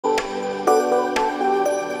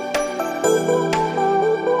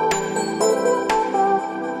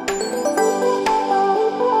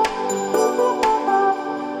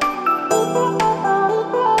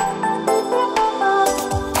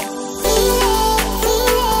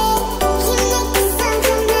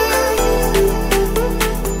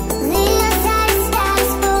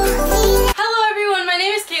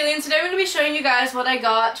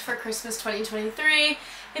got for Christmas 2023.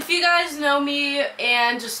 If you guys know me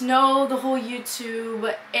and just know the whole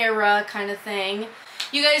YouTube era kind of thing,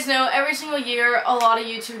 you guys know every single year a lot of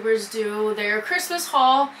YouTubers do their Christmas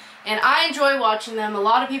haul, and I enjoy watching them. A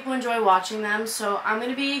lot of people enjoy watching them, so I'm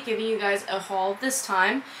going to be giving you guys a haul this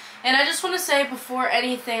time. And I just want to say before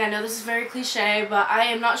anything, I know this is very cliche, but I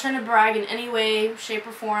am not trying to brag in any way, shape,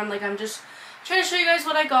 or form. Like, I'm just trying to show you guys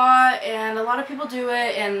what I got, and a lot of people do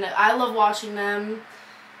it, and I love watching them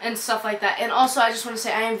and stuff like that. And also, I just want to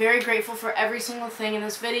say I am very grateful for every single thing in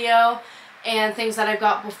this video and things that I've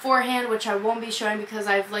got beforehand, which I won't be showing because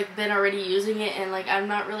I've like been already using it, and like I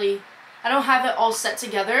don't have it all set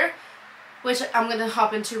together, which I'm going to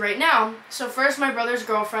hop into right now. So first, my brother's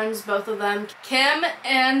girlfriends, both of them, Kim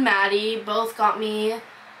and Maddie, both got me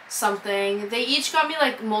something. They each got me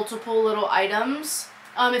like multiple little items.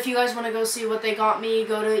 If you guys want to go see what they got me,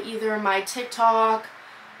 go to either my TikTok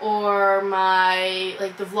or my,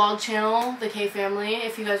 like, the vlog channel, the K family,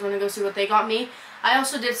 if you guys want to go see what they got me. I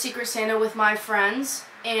also did Secret Santa with my friends,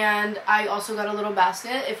 and I also got a little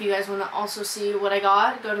basket. If you guys want to also see what I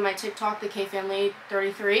got, go to my TikTok, the K family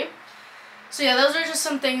 33. So yeah, those are just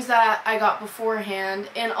some things that I got beforehand.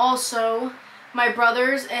 And also, my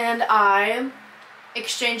brothers and I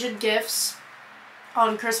exchanged gifts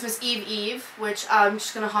on Christmas Eve, which I'm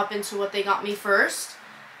just going to hop into what they got me first.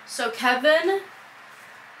 So Kendry,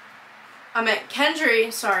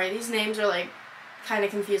 sorry, these names are like kind of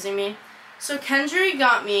confusing me. So Kendry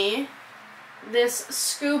got me this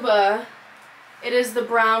scuba. It is the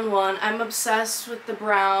brown one. I'm obsessed with the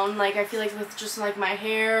brown. Like, I feel like with just like my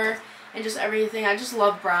hair and just everything, I just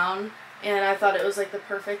love brown, and I thought it was like the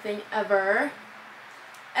perfect thing ever.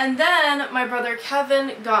 And then my brother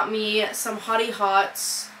Kevin got me some Hottie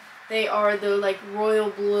Hots. They are the like royal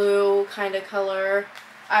blue kind of color.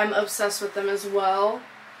 I'm obsessed with them as well.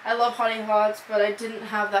 I love Hottie Hots, but I didn't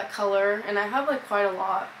have that color, and I have like quite a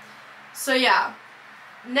lot. So yeah,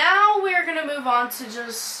 now we're gonna move on to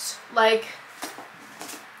just like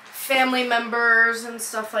family members and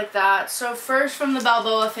stuff like that. So first, from the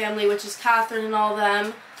Balboa family, which is Catherine and all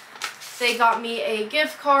them, they got me a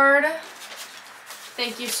gift card.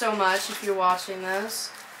 Thank you so much if you're watching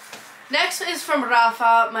this. Next is from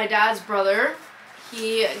Rafa, my dad's brother.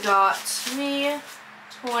 He got me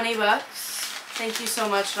 20 bucks. Thank you so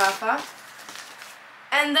much, Rafa.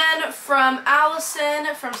 And then from Allison,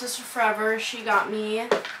 from Sister Forever, she got me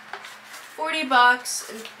 40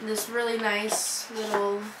 bucks, this really nice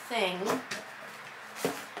little thing.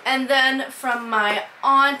 And then from my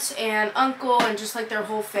aunt and uncle and just like their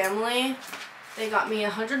whole family, they got me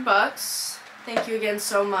 100 bucks. Thank you again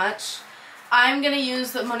so much. I'm going to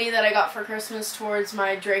use the money that I got for Christmas towards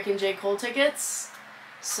my Drake and J. Cole tickets.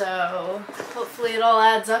 So hopefully it all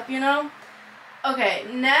adds up, you know? Okay,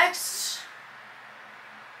 next.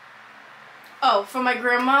 Oh, from my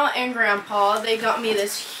grandma and grandpa, they got me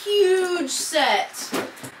this huge set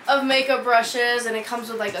of makeup brushes, and it comes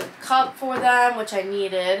with like a cup for them, which I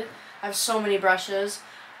needed. I have so many brushes.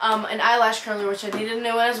 An eyelash curler, which I needed a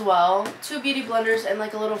new one as well. 2 beauty blenders and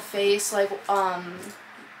like a little face, like,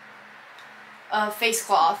 face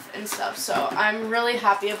cloth and stuff. So I'm really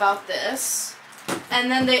happy about this. And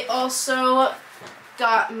then they also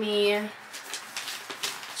got me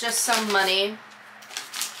just some money.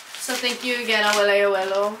 So thank you again, abuela y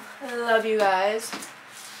abuelo. I love you guys.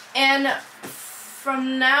 And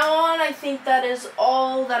from now on, I think that is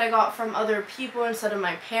all that I got from other people instead of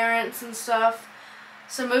my parents and stuff.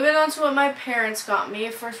 So moving on to what my parents got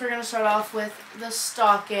me. First, we're going to start off with the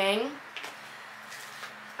stocking.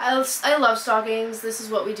 I love stockings. This is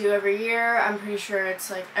what we do every year. I'm pretty sure it's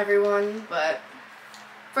like everyone, but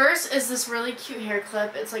first is this really cute hair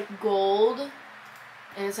clip. It's like gold,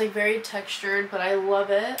 and it's like very textured, but I love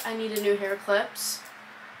it. I need a new hair clips.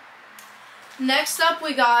 Next up,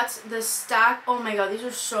 we got this stack. Oh my god, these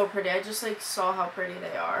are so pretty. I just like saw how pretty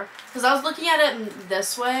they are, because I was looking at it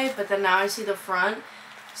this way, but then now I see the front.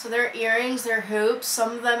 So they're earrings, they're hoops.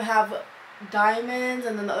 Some of them have diamonds,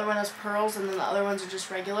 and then the other one has pearls, and then the other ones are just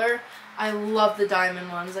regular. I love the diamond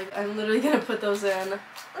ones. Like, I'm literally gonna put those in.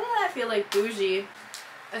 I feel like bougie.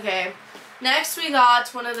 Okay, next we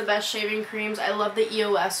got one of the best shaving creams. I love the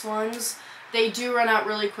EOS ones. They do run out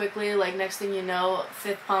really quickly. Like, next thing you know,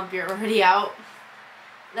 5th pump, you're already out.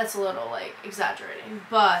 That's a little, like, exaggerating,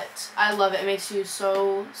 but I love it. It makes you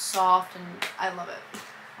so soft, and I love it.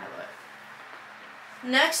 I love it.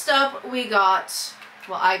 Next up, we got,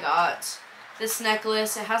 well, I got this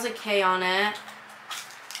necklace. It has a K on it.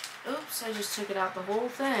 Oops, I just took it out the whole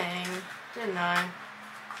thing, didn't I?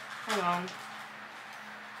 Hang on.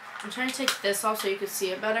 I'm trying to take this off so you can see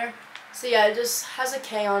it better. So yeah, it just has a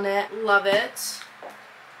K on it. Love it.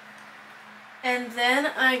 And then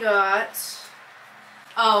I got,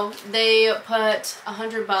 oh, they put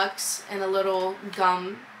 $100 in a little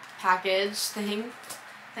gum package thing.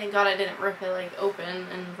 Thank God I didn't rip it like open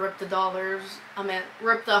and rip the dollars. I mean,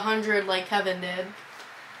 rip the 100 like Kevin did.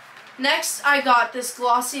 Next, I got this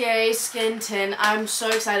Glossier skin tint. I'm so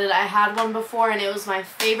excited. I had one before and it was my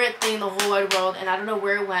favorite thing in the whole wide world, and I don't know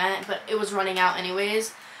where it went, but it was running out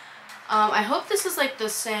anyways. I hope this is like the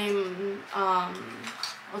same,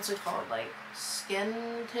 what's it called, like skin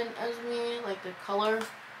tint as me, like the color.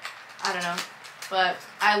 I don't know, but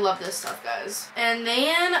I love this stuff, guys. And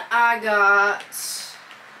then I got,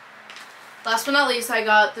 last but not least, I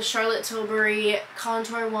got the Charlotte Tilbury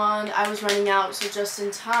contour wand. I was running out, so just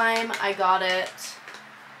in time I got it.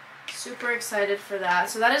 Super excited for that.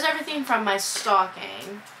 So that is everything from my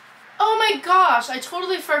stocking. Oh my gosh, I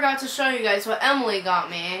totally forgot to show you guys what Emily got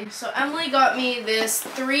me. So Emily got me this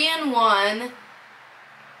 3-in-1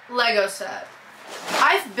 Lego set.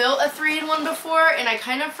 I've built a 3-in-1 before, and I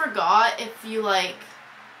kind of forgot if you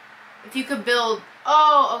could build,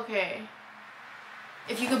 oh, okay.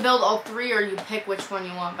 If you could build all 3 or you pick which one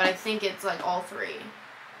you want, but I think it's like all 3.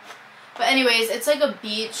 But anyways, it's like a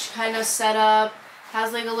beach kind of setup.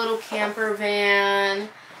 Has like a little camper van,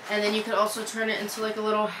 and then you could also turn it into like a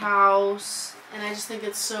little house, and I just think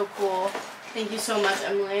it's so cool. Thank you so much,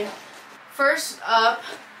 Emily. First up,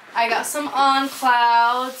 I got some On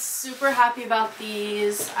Clouds. Super happy about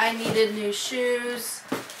these. I needed new shoes,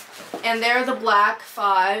 and they're the black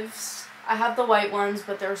 5s. I have the white ones,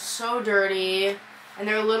 but they're so dirty, and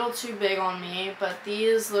they're a little too big on me, but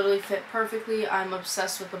these literally fit perfectly. I'm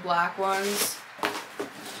obsessed with the black ones.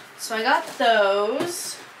 So I got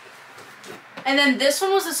those. And then this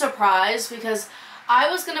one was a surprise because I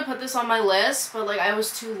was going to put this on my list, but like I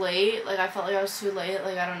was too late. Like I felt like I was too late.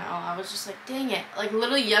 Like I don't know. I was just like, dang it. Like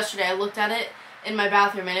literally yesterday I looked at it in my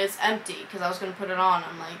bathroom and it's empty because I was going to put it on.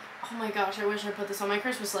 I'm like, oh my gosh, I wish I put this on my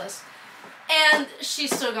Christmas list. And she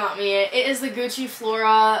still got me it. It is the Gucci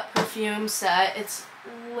Flora perfume set. It's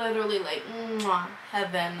literally like, mwah,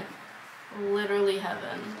 heaven. Literally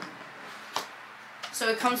heaven. So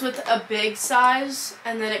it comes with a big size,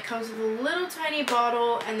 and then it comes with a little tiny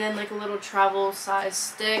bottle, and then like a little travel size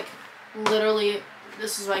stick. Literally,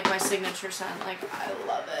 this is like my signature scent. Like, I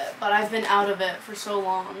love it. But I've been out of it for so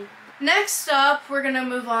long. Next up, we're gonna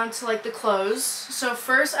move on to like the clothes. So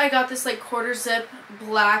first I got this like quarter zip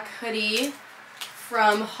black hoodie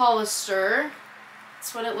from Hollister.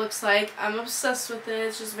 That's what it looks like. I'm obsessed with it.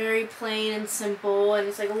 It's just very plain and simple, and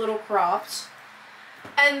it's like a little cropped.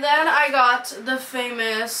 And then I got the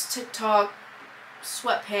famous TikTok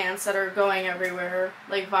sweatpants that are going everywhere,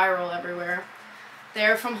 like viral everywhere.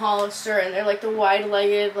 They're from Hollister, and they're like the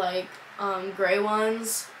wide-legged, like gray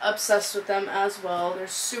ones. Obsessed with them as well. They're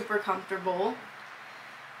super comfortable.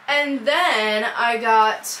 And then I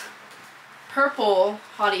got purple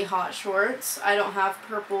Hottie Hot shorts. I don't have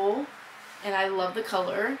purple, and I love the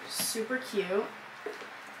color. Super cute.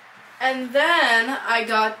 And then I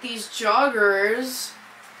got these joggers.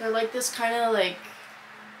 They're like this kind of like,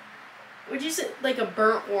 would you say like a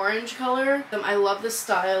burnt orange color? I love the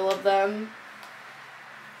style of them.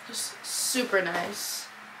 Just super nice.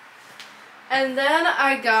 And then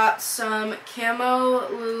I got some camo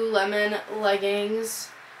Lululemon leggings.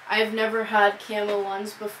 I've never had camo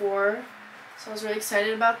ones before, so I was really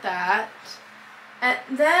excited about that. And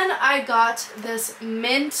then I got this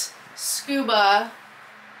mint scuba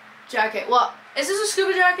jacket. Well, is this a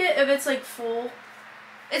scuba jacket if it's like full?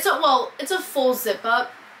 It's a full zip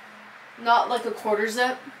up, not like a quarter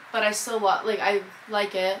zip, but I still I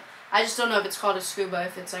like it. I just don't know if it's called a scuba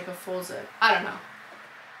if it's like a full zip. I don't know.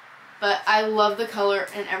 But I love the color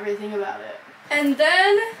and everything about it. And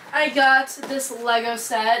then I got this Lego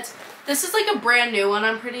set. This is like a brand new one.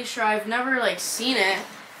 I'm pretty sure I've never like seen it.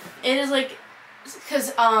 It is like,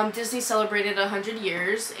 because Disney celebrated 100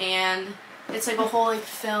 years, and it's like a whole like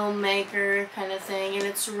filmmaker kind of thing, and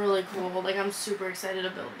it's really cool. Like I'm super excited to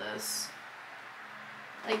build this.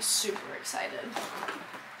 Like super excited.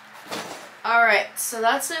 Alright, so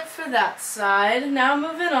that's it for that side. Now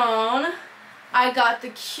moving on. I got the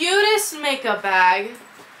cutest makeup bag.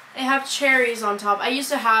 They have cherries on top. I used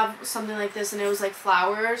to have something like this and it was like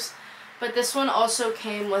flowers. But this one also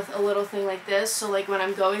came with a little thing like this. So like when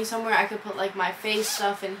I'm going somewhere, I could put like my face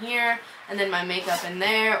stuff in here and then my makeup in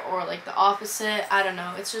there, or like the opposite. I don't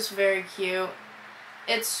know. It's just very cute.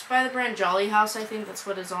 It's by the brand Jolly House, I think that's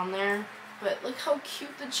what is on there. But look how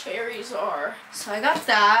cute the cherries are. So I got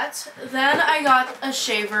that. Then I got a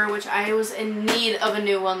shaver, which I was in need of a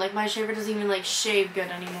new one. Like my shaver doesn't even like shave good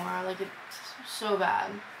anymore. Like it's so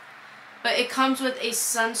bad. But it comes with a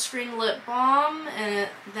sunscreen lip balm, and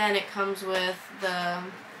then it comes with the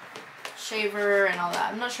shaver and all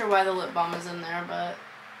that. I'm not sure why the lip balm is in there, but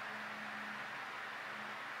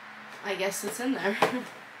I guess it's in there.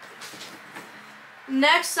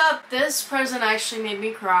 Next up, this present actually made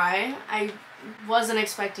me cry. I wasn't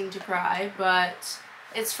expecting to cry, but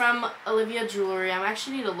it's from Olivia Jewelry. I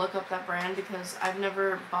actually need to look up that brand because I've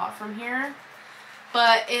never bought from here.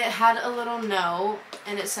 But it had a little note,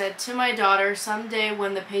 and it said, "To my daughter, someday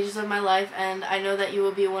when the pages of my life end, I know that you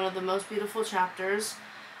will be one of the most beautiful chapters.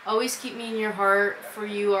 Always keep me in your heart, for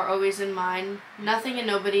you are always in mine. Nothing and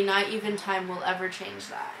nobody, not even time, will ever change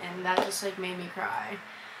that." And that just like made me cry.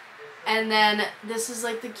 And then this is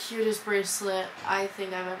like the cutest bracelet I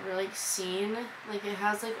think I've ever like seen. Like it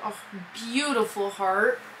has like a beautiful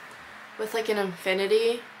heart with like an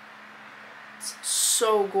infinity. It's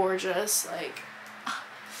so gorgeous, like.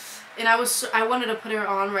 And I wanted to put her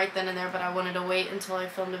on right then and there, but I wanted to wait until I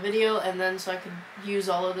filmed a video and then so I could use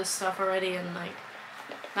all of this stuff already and like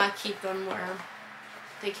not keep them where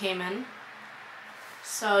they came in.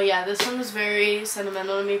 So yeah, this one was very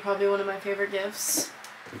sentimental to me, probably one of my favorite gifts.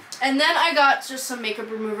 And then I got just some makeup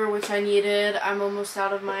remover, which I needed. I'm almost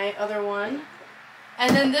out of my other one.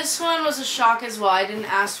 And then this one was a shock as well. I didn't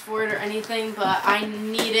ask for it or anything, but I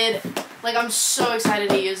needed, like I'm so excited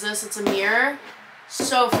to use this. It's a mirror.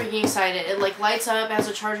 So freaking excited. It like lights up, has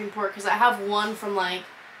a charging port, because I have one from like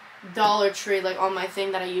Dollar Tree like on my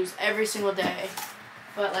thing that I use every single day.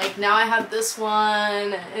 But like now I have this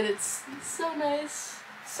one and it's so nice.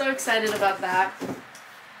 So excited about that.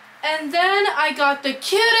 And then I got the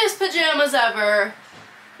cutest pajamas ever.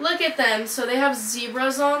 Look at them. So they have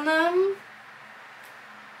zebras on them.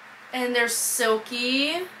 And they're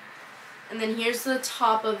silky. And then here's the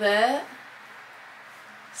top of it.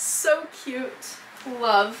 So cute.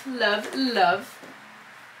 Love, love, love.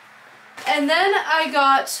 And then I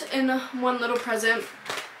got, in one little present,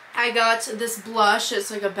 I got this blush.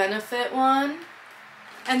 It's like a Benefit one.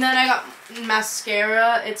 And then I got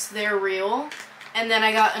mascara. It's They're Real. And then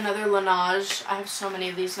I got another Laneige. I have so many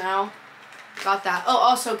of these now. Got that. Oh,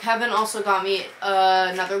 also, Kevin also got me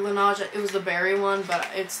another Laneige. It was the berry one, but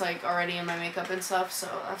it's like already in my makeup and stuff, so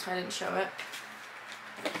that's why I didn't show it.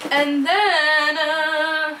 And then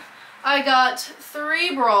I got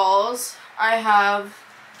 3 bras.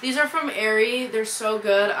 These are from Aerie. They're so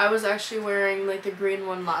good. I was actually wearing like the green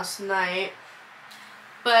one last night.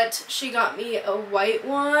 But she got me a white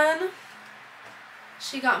one.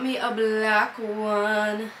 She got me a black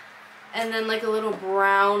one. And then like a little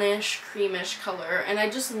brownish, creamish color. And I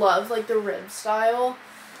just love like the rib style.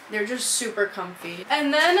 They're just super comfy.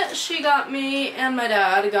 And then she got me, and my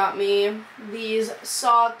dad got me, these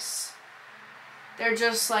socks. They're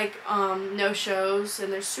just like no-shows,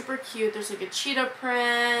 and they're super cute. There's like a cheetah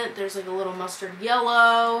print. There's like a little mustard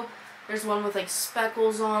yellow. There's one with like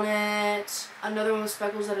speckles on it. Another one with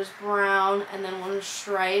speckles that is brown, and then one with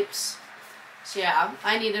stripes. So yeah,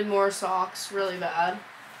 I needed more socks really bad.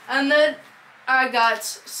 And then I got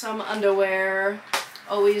some underwear.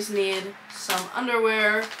 Always need some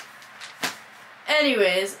underwear.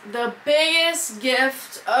 Anyways, the biggest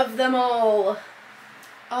gift of them all.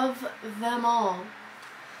 I'm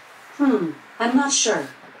not sure.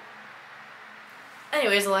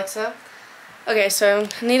 Anyways, Alexa. Okay, so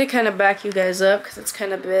I need to kind of back you guys up because it's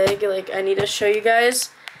kind of big. Like, I need to show you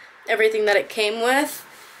guys everything that it came with.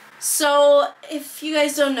 So, if you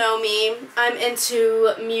guys don't know me, I'm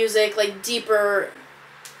into music, like, deeper.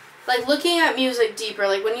 Like, looking at music deeper.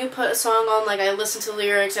 Like, when you put a song on, like, I listen to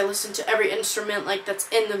lyrics, I listen to every instrument, like, that's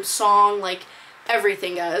in the song, like,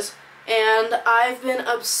 everything, guys. And I've been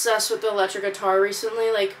obsessed with the electric guitar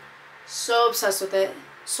recently, like, so obsessed with it.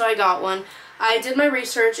 So I got one. I did my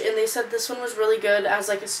research, and they said this one was really good as,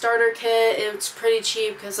 like, a starter kit. It's pretty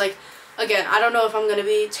cheap, because, like, again, I don't know if I'm going to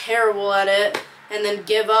be terrible at it and then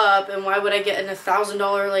give up, and why would I get an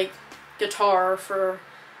 $1,000, like, guitar for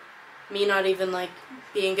me not even, like,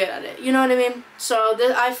 being good at it. You know what I mean? So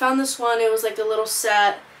I found this one. It was, like, a little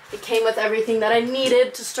set. It came with everything that I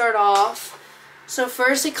needed to start off. So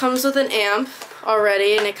first it comes with an amp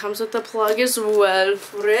already, and it comes with the plug as well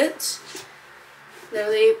for it.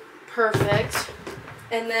 Literally perfect.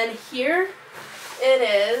 And then here it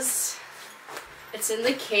is. It's in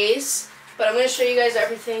the case, but I'm going to show you guys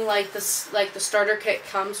everything like this, like the starter kit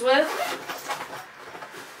comes with.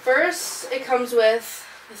 First, it comes with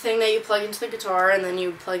the thing that you plug into the guitar, and then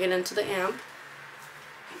you plug it into the amp.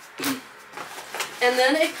 And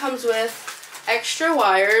then it comes with extra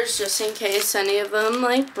wires just in case any of them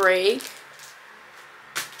like break.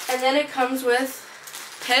 And then it comes with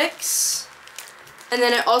picks And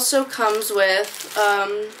then it also comes with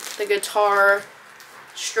the guitar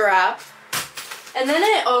strap. And then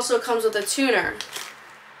it also comes with a tuner.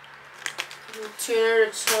 Tuner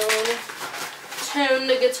to tone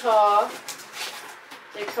the guitar.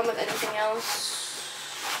 Did it come with anything else?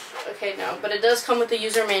 Okay, no, but it does come with the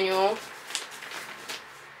user manual.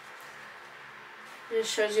 It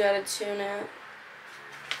just shows you how to tune it.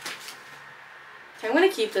 Okay, I'm going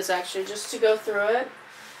to keep this actually just to go through it.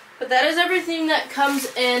 But that is everything that comes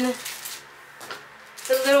in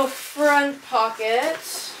the little front pocket.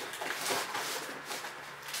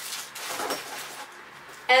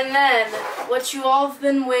 And then, what you all have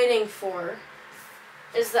been waiting for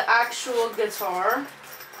is the actual guitar,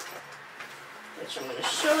 which I'm going to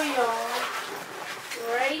show y'all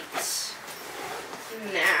right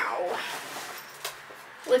now.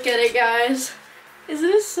 Look at it, guys. Isn't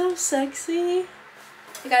it so sexy?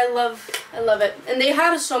 Like, I love it. And they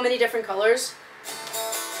have so many different colors.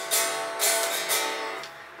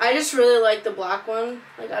 I just really like the black one.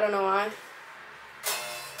 Like, I don't know why.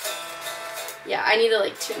 Yeah, I need to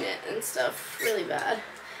like tune it and stuff really bad.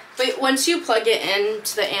 But once you plug it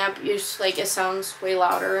into the amp, you just like, it sounds way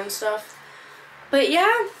louder and stuff. But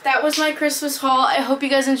yeah, that was my Christmas haul. I hope you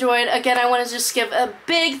guys enjoyed. Again, I want to just give a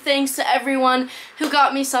big thanks to everyone who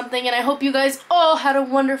got me something. And I hope you guys all had a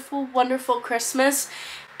wonderful, wonderful Christmas.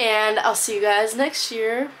 And I'll see you guys next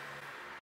year.